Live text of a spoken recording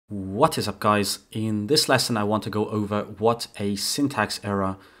What is up, guys? In this lesson I want to go over what a syntax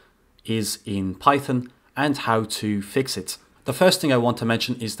error is in Python and how to fix it. The first thing I want to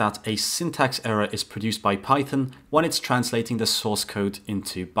mention is that a syntax error is produced by Python when it's translating the source code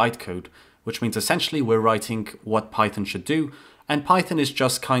into bytecode, which means essentially we're writing what Python should do, and Python is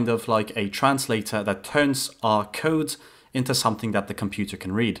just kind of like a translator that turns our code into something that the computer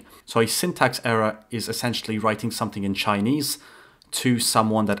can read. So a syntax error is essentially writing something in Chinese to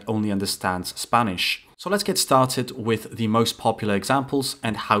someone that only understands Spanish. So let's get started with the most popular examples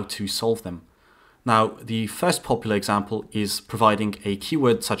and how to solve them. Now, the first popular example is providing a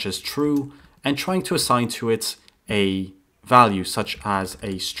keyword such as true and trying to assign to it a value such as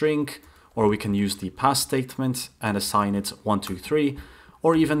a string, or we can use the pass statement and assign it 1, 2, 3,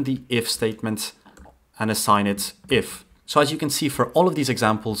 or even the if statement and assign it if. So as you can see, for all of these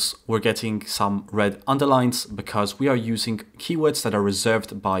examples, we're getting some red underlines because we are using keywords that are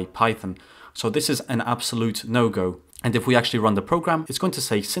reserved by Python. So this is an absolute no-go. And if we actually run the program, it's going to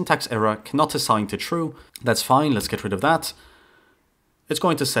say syntax error cannot assign to true. That's fine, let's get rid of that. It's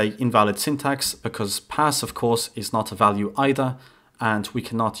going to say invalid syntax because pass, of course, is not a value either, and we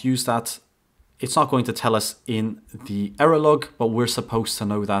cannot use that. It's not going to tell us in the error log, but we're supposed to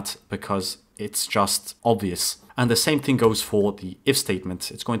know that because it's just obvious. And the same thing goes for the if statement.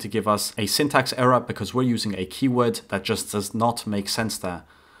 It's going to give us a syntax error because we're using a keyword that just does not make sense there.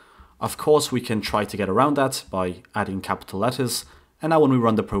 Of course, we can try to get around that by adding capital letters. And now when we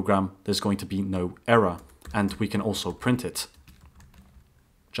run the program, there's going to be no error. And we can also print it.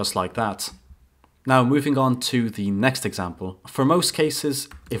 Just like that. Now moving on to the next example. For most cases,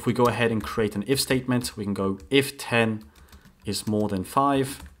 if we go ahead and create an if statement, we can go if 10 is more than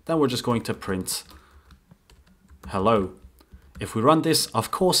 5, then we're just going to print hello. If we run this,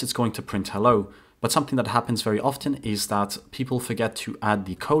 of course it's going to print hello, but something that happens very often is that people forget to add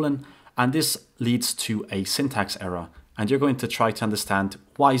the colon, and this leads to a syntax error. And you're going to try to understand,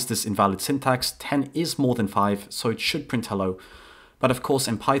 why is this invalid syntax? 10 is more than 5, so it should print hello. But of course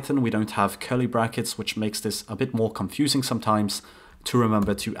in Python we don't have curly brackets, which makes this a bit more confusing sometimes to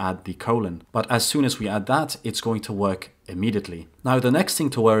remember to add the colon. But as soon as we add that, it's going to work immediately. Now the next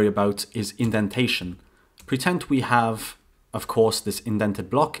thing to worry about is indentation. Pretend we have, of course, this indented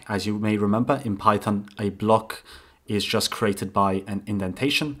block. As you may remember, in Python, a block is just created by an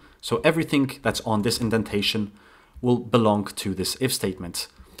indentation. So everything that's on this indentation will belong to this if statement.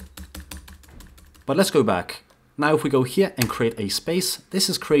 But let's go back. Now if we go here and create a space, this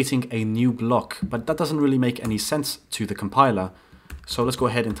is creating a new block, but that doesn't really make any sense to the compiler. So let's go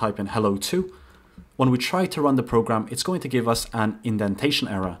ahead and type in hello2. When we try to run the program, it's going to give us an indentation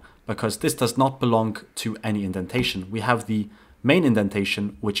error because this does not belong to any indentation. We have the main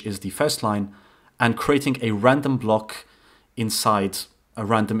indentation, which is the first line, and creating a random block inside a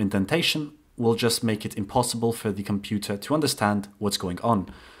random indentation will just make it impossible for the computer to understand what's going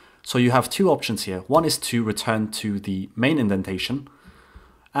on. So you have two options here. One is to return to the main indentation,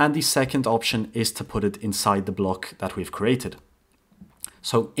 and the second option is to put it inside the block that we've created.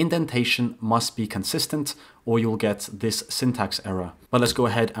 So indentation must be consistent or you'll get this syntax error. But let's go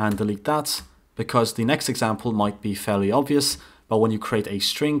ahead and delete that because the next example might be fairly obvious, but when you create a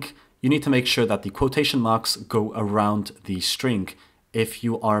string, you need to make sure that the quotation marks go around the string. If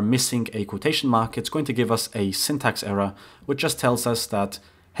you are missing a quotation mark, it's going to give us a syntax error, which just tells us that,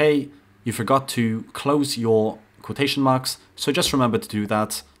 hey, you forgot to close your quotation marks, so just remember to do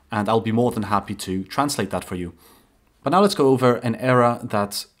that, and I'll be more than happy to translate that for you. But now let's go over an error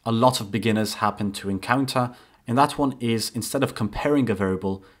that a lot of beginners happen to encounter, and that one is, instead of comparing a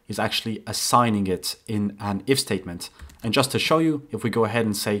variable, is actually assigning it in an if statement. And just to show you, if we go ahead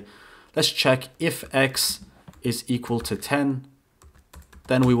and say, let's check if x is equal to 10,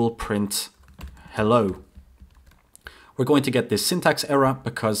 then we will print hello. We're going to get this syntax error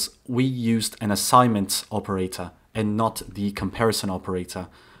because we used an assignment operator and not the comparison operator.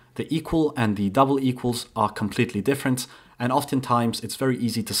 The equal and the double equals are completely different, and oftentimes it's very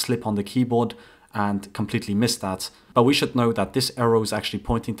easy to slip on the keyboard and completely miss that. But we should know that this arrow is actually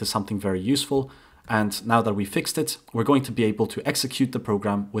pointing to something very useful, and now that we fixed it, we're going to be able to execute the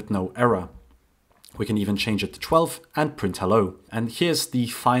program with no error. We can even change it to 12 and print hello. And here's the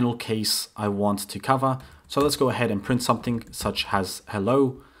final case I want to cover. So let's go ahead and print something such as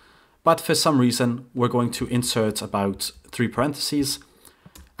hello, but for some reason we're going to insert about 3 parentheses.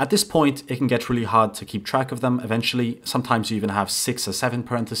 At this point, it can get really hard to keep track of them eventually. Sometimes you even have 6 or 7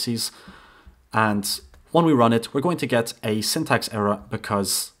 parentheses. And when we run it, we're going to get a syntax error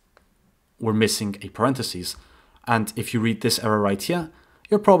because we're missing a parentheses. And if you read this error right here,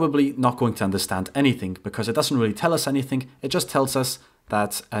 you're probably not going to understand anything because it doesn't really tell us anything. It just tells us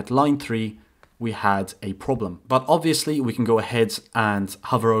that at line 3, we had a problem. But obviously we can go ahead and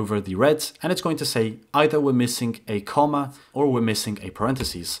hover over the red, and it's going to say either we're missing a comma or we're missing a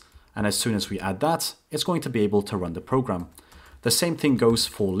parentheses. And as soon as we add that, it's going to be able to run the program. The same thing goes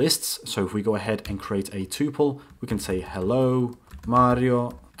for lists. So if we go ahead and create a tuple, we can say hello,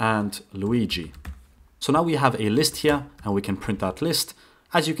 Mario and Luigi. So now we have a list here and we can print that list.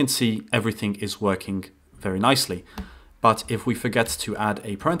 As you can see, everything is working very nicely. But if we forget to add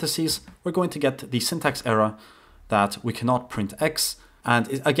a parentheses, we're going to get the syntax error that we cannot print X.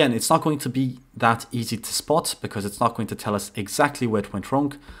 And again, it's not going to be that easy to spot because it's not going to tell us exactly where it went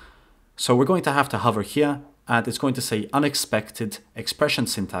wrong. So we're going to have to hover here and it's going to say unexpected expression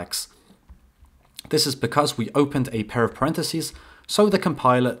syntax. This is because we opened a pair of parentheses, so the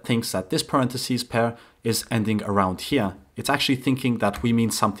compiler thinks that this parentheses pair is ending around here. It's actually thinking that we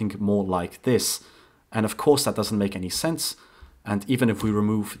mean something more like this. And of course that doesn't make any sense. And even if we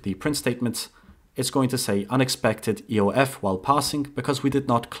remove the print statement, it's going to say unexpected EOF while passing because we did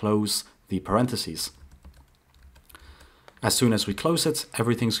not close the parentheses. As soon as we close it,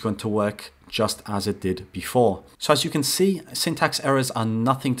 everything's going to work just as it did before. So as you can see, syntax errors are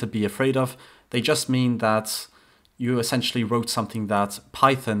nothing to be afraid of. They just mean that you essentially wrote something that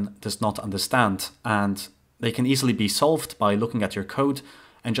Python does not understand, and they can easily be solved by looking at your code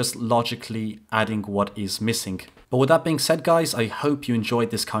and just logically adding what is missing. But with that being said, guys, I hope you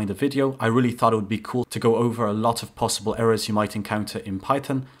enjoyed this kind of video. I really thought it would be cool to go over a lot of possible errors you might encounter in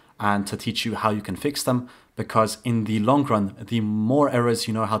Python and to teach you how you can fix them, because in the long run, the more errors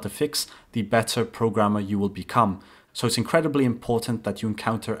you know how to fix, the better programmer you will become. So it's incredibly important that you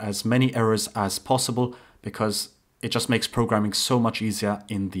encounter as many errors as possible because it just makes programming so much easier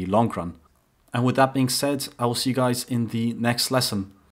in the long run. And with that being said, I will see you guys in the next lesson.